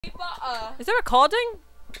Harry Potter. Is it recording?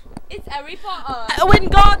 It's Harry Potter.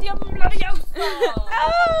 Wingardium Leviosa!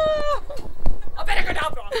 A better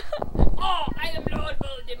cadabra! Oh, I am Lord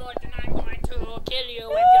Voldemort and I'm going to kill you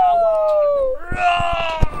with your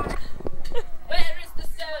wand. Where is the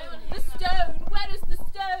stone? The stone! Where is the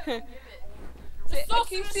stone? The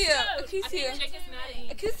sorcerer's stone! Acusio.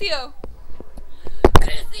 Acusio,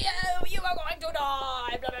 you are going to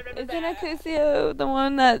die! Blah, blah, blah, blah, Isn't blah. Acusio the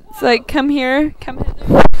one that's like, come here, come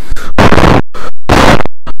hither?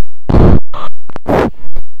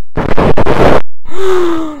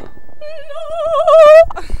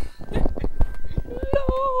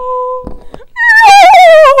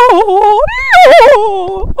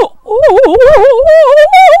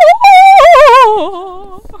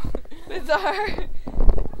 Bizarre.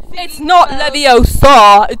 It's not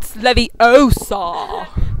Leviosa, it's Leviosa.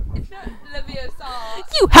 It's not Leviosa.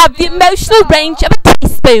 You have the emotional range of a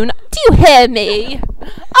teaspoon. Do you hear me?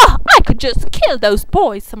 Ah, I could just kill those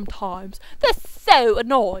boys sometimes. They're so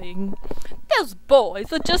annoying. Those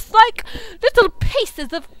boys are just like little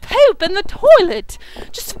pieces of poop in the toilet,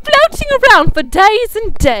 just floating around for days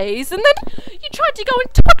and days, and then you try to go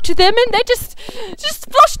and talk to them and they just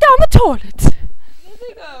flush down the toilet. There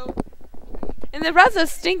they go. And they're rather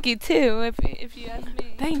stinky too, if you ask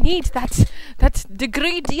me. They need that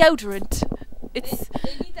degree deodorant. It's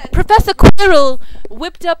They need that. Professor Quirrell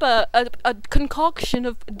whipped up a concoction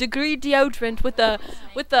of degree deodorant with a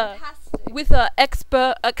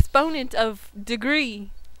exponent of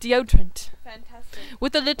degree deodorant Fantastic.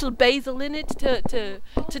 with a little basil in it to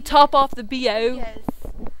top off the BO. Yes.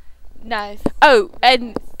 Nice. Oh,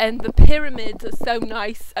 and the pyramids are so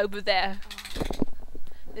nice over there.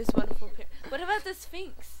 This wonderful pair. What about the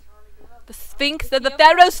Sphinx? The Sphinx and the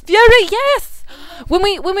Pharaoh's Fury, yes. When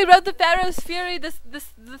we wrote the Pharaoh's Fury, the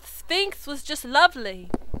Sphinx was just lovely.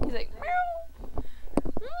 He's like, meow.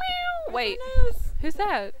 Meow. Wait, Nose. who's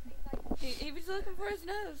that? He was looking for his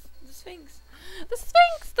nose. The Sphinx. The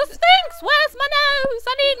Sphinx! The Sphinx! Where's my nose?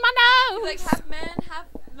 I need my nose! He's like half man, half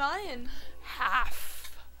lion. half.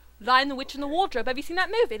 Lion, the Witch and the Wardrobe. Have you seen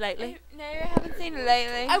that movie lately? No, I haven't seen it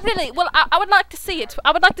lately. Oh, really? Well, I would like to see it.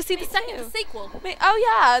 I would like to see Me the second too. sequel. Oh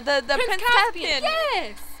yeah, the Prince Caspian.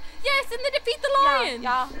 Yes! Yes, and they defeat the lion.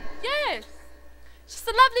 Yeah. Yes. It's just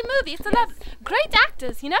a lovely movie. It's a lovely... Great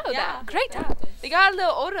actors, you know Yeah. that. Great Yeah. actors. They got a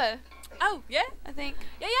little older, Oh, yeah? I think.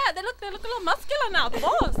 Yeah, yeah. They look a little muscular now, the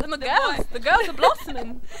boys. And the The girls. boy. The girls are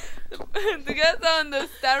blossoming. The girls are on the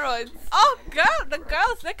steroids. Oh, the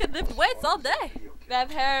girls, they can lift weights all day. They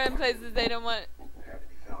have hair in places they don't want.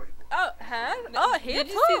 Oh, huh? Oh, here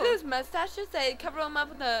Did too. you see those mustaches? They cover them up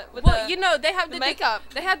with the Well, you know, they have the the makeup.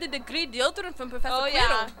 They have the degree deodorant from Professor Oh, Quirrell.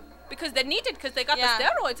 yeah. Because they need it because they got Yeah. the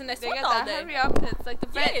steroids and they They sweat got all that day. hurry armpits like the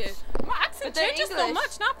French. Yeah. My But accent they're changes so English.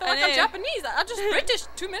 much now. I feel I like I'm know. Japanese. I'm just British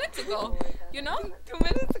 2 minutes ago. You know? 2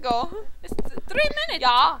 minutes ago. It's 3 minutes.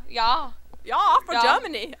 Yeah, yeah. Yeah, I'm from Yeah.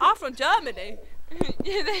 Germany. I'm from Germany.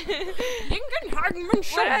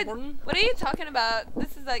 What are you talking about?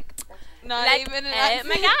 This is like not Like, even an oh my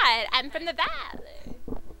accent. god, I'm from the valley.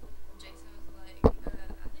 Jason was like, I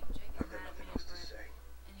think Jake is mad at me for it.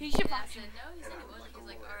 And He should I fuck said, no, he said it wasn't. He's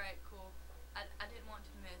like, alright, cool. I didn't want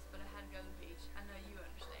to miss, but I had to go to the beach. I know you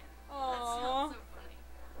understand. That sounds so funny.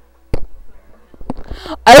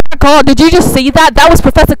 Oh my god, did you just see that? That was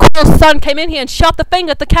Professor Quirrell's son came in here and shot the thing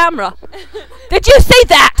at the camera. Did you see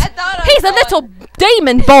that? I thought I He's a saw little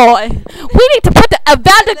demon boy. We need to put the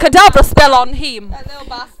Avada Kedavra spell on him. That little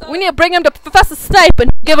bastard. We need to bring him to Professor Snape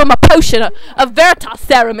and give him a potion, a Veritas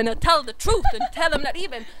serum, and tell the truth and tell him that he's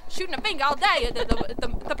been shooting a finger all day at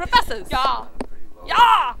the professors. Yeah.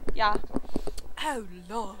 Yeah! Yeah. Oh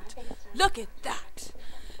Lord, look at that.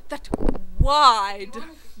 That wide,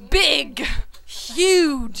 big,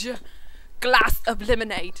 huge glass of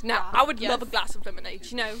lemonade. Now, I would love a glass of lemonade,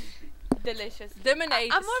 you know. Delicious.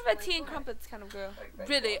 Lemonade. I'm more of a tea and crumpets kind of girl.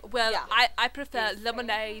 Really, well, Yeah. I prefer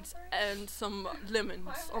lemonade and some lemons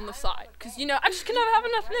on the side. Because, you know, I just can never have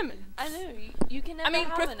enough lemons. I know. You can never I mean,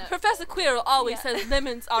 have enough. Professor Quirrell always Yeah. says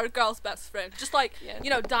lemons are a girl's best friend. Just like, Yes. you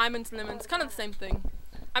know, diamonds, lemons, kind of the same thing.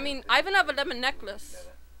 I mean, I even have a lemon necklace.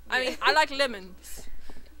 I mean, I like lemons.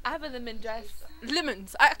 I have a lemon dress.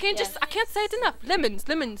 Lemons. I can't Yes. I can't say it enough. Lemons,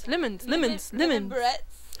 lemons, lemons, lemons, Lemon lemons.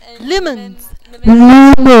 barrettes. And Lemons. Lemon,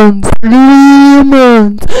 Lemons,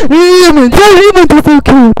 lemons, lemons, lemons are so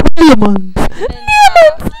cute. Lemons,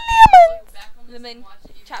 lemons, lemon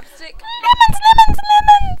chapstick.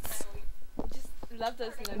 lemons. Just love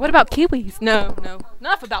those lemons. What about kiwis? No, no.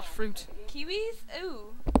 Enough about fruit. Kiwis?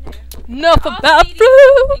 Ooh. Enough All about seedy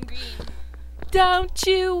fruit. and green. Don't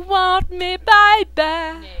you want me, baby?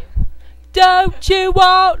 No. Don't you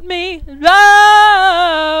want me? No.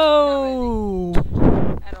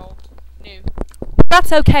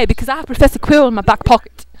 it's okay because I have Professor Quirrell in my back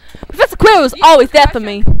pocket. Professor Quirrell's always there for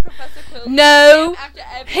me. Professor Quill. No, After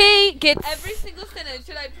he gets. every single sentence,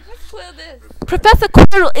 you're like, Professor Quill this. Professor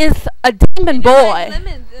Quirrell is a demon You're like boy.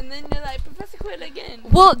 lemons, and then you're like, Professor Quill again.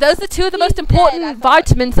 Well, those are two of the most He's important dead, I thought.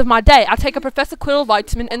 vitamins of my day. I take a Professor Quirrell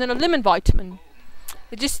vitamin and then a lemon vitamin.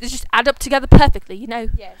 They just add up together perfectly, you know.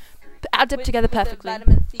 Yes. Add up With- together with the perfectly.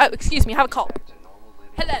 vitamin C. Oh, excuse me, I have a call.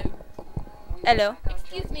 Hello. Hello.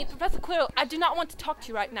 Excuse me, Professor Quirrell. I do not want to talk to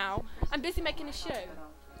you right now. I'm busy making a show.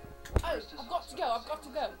 Oh, I've got to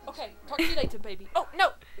go. Okay, talk to you later, baby. Oh, no.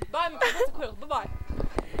 Bye, Professor Quirrell. Bye-bye.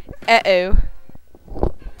 Uh-oh.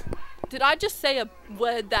 Did I just say a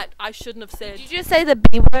word that I shouldn't have said? Did you just say the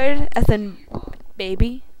B word as in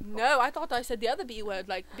baby? No, I thought I said the other B word,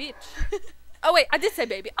 like bitch. Oh, wait, I did say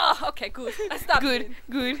baby. Oh, okay, good. I stopped. Good,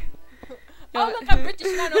 good. Oh, look, I'm British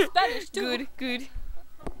and I know Spanish, too. Good, good.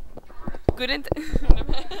 Good and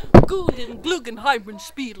Guten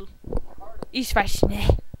Glugenheimenspiel. Ich weiß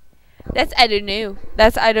nicht. That's I don't know.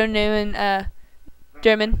 That's I don't know in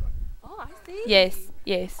German. Oh, I see. Yes,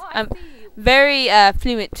 yes. Oh, I I'm see. very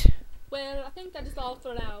fluent. Well, I think that is all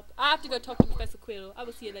for now. I have to go talk to Professor Quirrell. I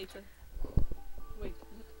will see you later. Wait.